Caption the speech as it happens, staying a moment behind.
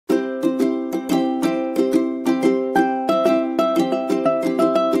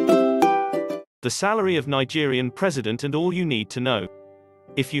The salary of Nigerian president and all you need to know.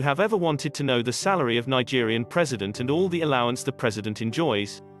 If you have ever wanted to know the salary of Nigerian president and all the allowance the president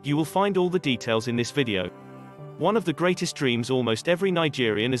enjoys, you will find all the details in this video. One of the greatest dreams almost every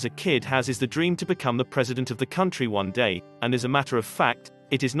Nigerian as a kid has is the dream to become the president of the country one day, and as a matter of fact,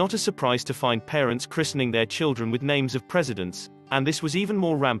 it is not a surprise to find parents christening their children with names of presidents, and this was even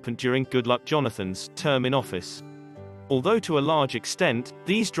more rampant during Goodluck Jonathan's term in office. Although to a large extent,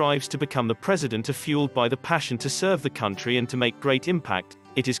 these drives to become the president are fueled by the passion to serve the country and to make great impact,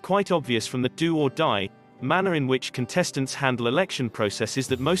 it is quite obvious from the do-or-die manner in which contestants handle election processes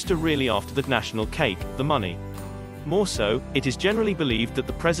that most are really after the national cake, the money. More so, it is generally believed that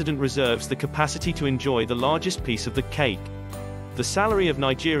the president reserves the capacity to enjoy the largest piece of the cake. The salary of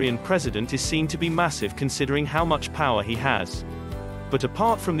Nigerian president is seen to be massive considering how much power he has. But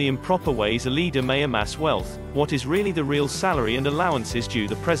apart from the improper ways a leader may amass wealth, what is really the real salary and allowances due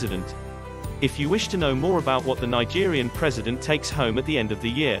the president? If you wish to know more about what the Nigerian president takes home at the end of the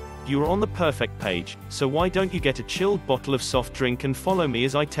year, you are on the perfect page, so why don't you get a chilled bottle of soft drink and follow me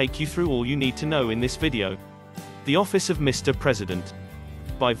as I take you through all you need to know in this video. The Office of Mr. President.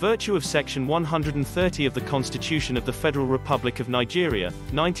 By virtue of Section 130 of the Constitution of the Federal Republic of Nigeria,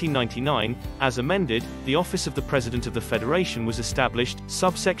 1999, as amended, the Office of the President of the Federation was established.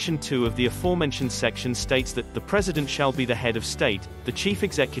 Subsection 2 of the aforementioned section states that the President shall be the head of state, the Chief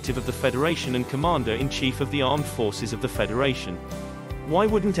Executive of the Federation and Commander-in-Chief of the Armed Forces of the Federation. Why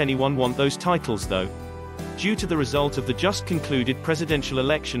wouldn't anyone want those titles though? Due to the result of the just concluded presidential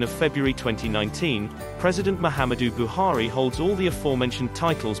election of February 2019, President Muhammadu Buhari holds all the aforementioned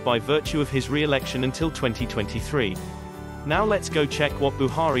titles by virtue of his re-election until 2023. Now let's go check what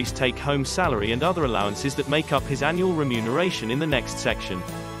Buhari's take-home salary and other allowances that make up his annual remuneration in the next section.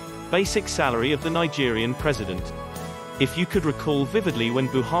 Basic salary of the Nigerian president. If you could recall vividly when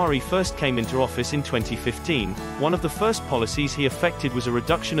Buhari first came into office in 2015, one of the first policies he effected was a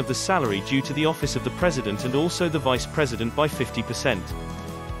reduction of the salary due to the office of the president and also the vice president by 50%.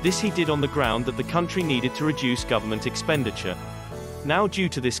 This he did on the ground that the country needed to reduce government expenditure. Now due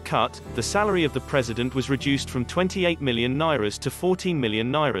to this cut, the salary of the president was reduced from 28 million nairas to 14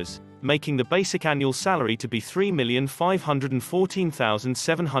 million nairas, making the basic annual salary to be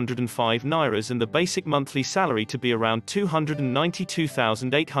 3,514,705 nairas and the basic monthly salary to be around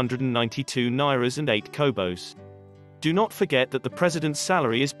 292,892 nairas and 8 kobos. Do not forget that the president's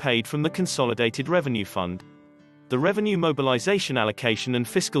salary is paid from the Consolidated Revenue Fund. The Revenue Mobilization Allocation and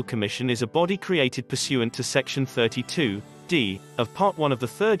Fiscal Commission is a body created pursuant to Section 32(d) of Part 1 of the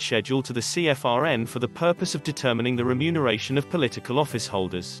Third Schedule to the CFRN for the purpose of determining the remuneration of political office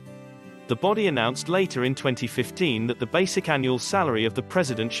holders. The body announced later in 2015 that the basic annual salary of the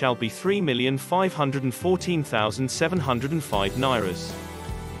president shall be 3,514,705 nairas.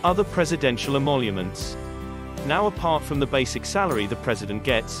 Other presidential emoluments. Now apart from the basic salary the president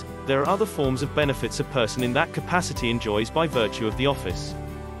gets, there are other forms of benefits a person in that capacity enjoys by virtue of the office.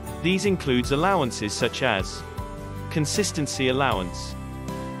 These includes allowances such as consistency allowance.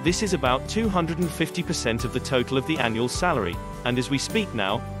 This is about 250% of the total of the annual salary, and as we speak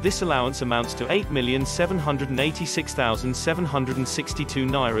now, this allowance amounts to 8,786,762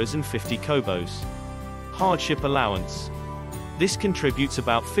 nairas and 50 kobos. Hardship allowance. This contributes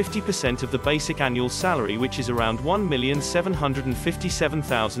about 50% of the basic annual salary, which is around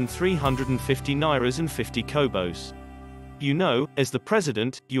 1,757,350 nairas and 50 kobos. You know, as the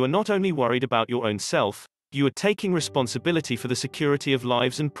president, you are not only worried about your own self, you are taking responsibility for the security of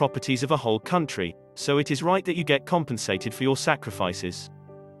lives and properties of a whole country, so it is right that you get compensated for your sacrifices.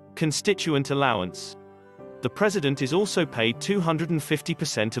 Constituent allowance. The president is also paid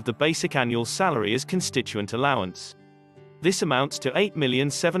 250% of the basic annual salary as constituent allowance. This amounts to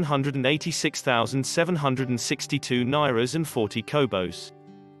 8,786,762 nairas and 40 kobos.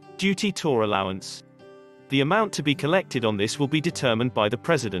 Duty tour allowance. The amount to be collected on this will be determined by the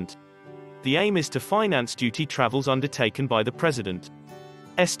president. The aim is to finance duty travels undertaken by the president.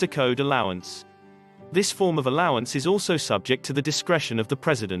 Ester code allowance. This form of allowance is also subject to the discretion of the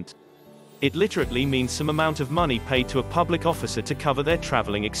president. It literally means some amount of money paid to a public officer to cover their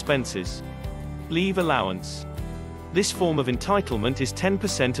traveling expenses. Leave allowance. This form of entitlement is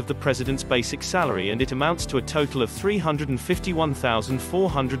 10% of the president's basic salary and it amounts to a total of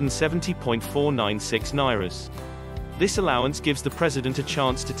 351,470.496 nairas. This allowance gives the president a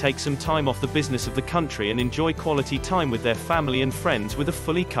chance to take some time off the business of the country and enjoy quality time with their family and friends with a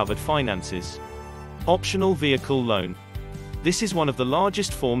fully covered finances. Optional vehicle loan. This is one of the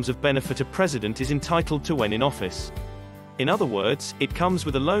largest forms of benefit a president is entitled to when in office. In other words, it comes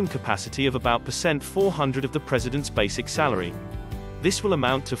with a loan capacity of about 400% of the president's basic salary. This will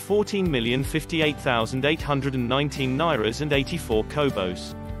amount to 14,058,819 nairas and 84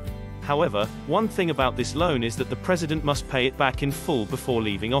 kobos. However, one thing about this loan is that the president must pay it back in full before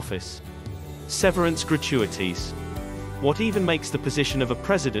leaving office. Severance gratuities. What even makes the position of a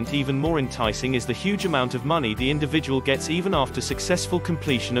president even more enticing is the huge amount of money the individual gets even after successful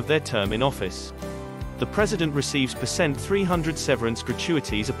completion of their term in office. The president receives %300 severance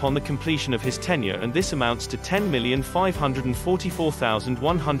gratuities upon the completion of his tenure, and this amounts to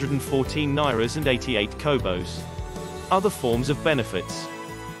 10,544,114 nairas and 88 kobos. Other forms of benefits.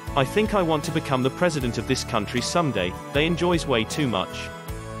 I think I want to become the president of this country someday. They enjoys way too much.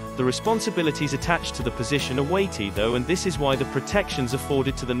 The responsibilities attached to the position are weighty though, and this is why the protections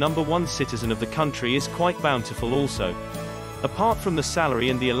afforded to the #1 citizen of the country is quite bountiful also. Apart from the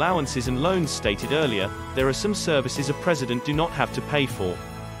salary and the allowances and loans stated earlier, there are some services a president do not have to pay for.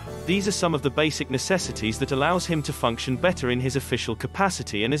 These are some of the basic necessities that allows him to function better in his official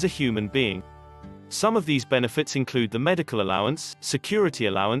capacity and as a human being. Some of these benefits include the medical allowance, security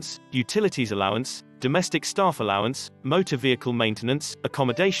allowance, utilities allowance, domestic staff allowance, motor vehicle maintenance,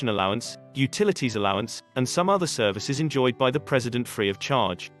 accommodation allowance, utilities allowance, and some other services enjoyed by the president free of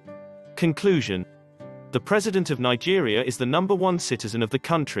charge. Conclusion. The President of Nigeria is the #1 citizen of the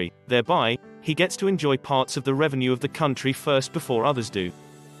country, thereby, he gets to enjoy parts of the revenue of the country first before others do.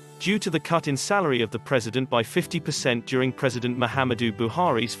 Due to the cut in salary of the president by 50% during President Muhammadu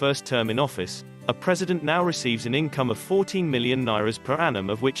Buhari's first term in office, a president now receives an income of 14 million nairas per annum,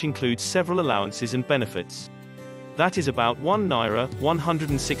 of which includes several allowances and benefits. That is about 1 naira,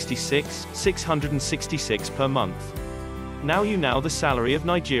 166,666 per month. Now you know the salary of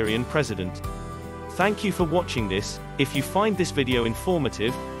Nigerian president. Thank you for watching this. If you find this video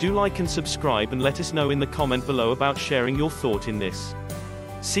informative, do like and subscribe and let us know in the comment below about sharing your thought in this.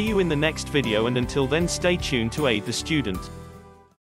 See you in the next video, and until then stay tuned to aid the student.